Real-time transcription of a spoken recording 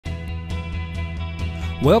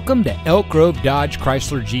Welcome to Elk Grove Dodge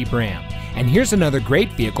Chrysler Jeep Ram, and here's another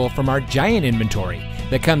great vehicle from our giant inventory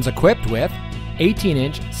that comes equipped with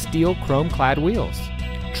 18-inch steel chrome-clad wheels,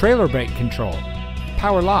 trailer brake control,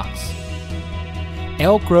 power locks.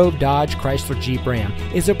 Elk Grove Dodge Chrysler Jeep Ram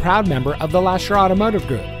is a proud member of the Lasher Automotive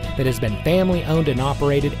Group that has been family-owned and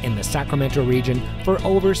operated in the Sacramento region for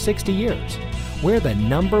over 60 years. We're the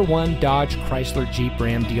 #1 Dodge Chrysler Jeep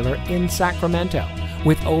Ram dealer in Sacramento,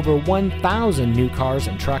 with over 1,000 new cars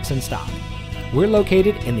and trucks in stock. We're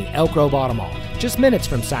located in the Elk Grove Auto Mall, just minutes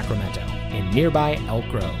from Sacramento, in nearby Elk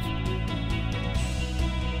Grove.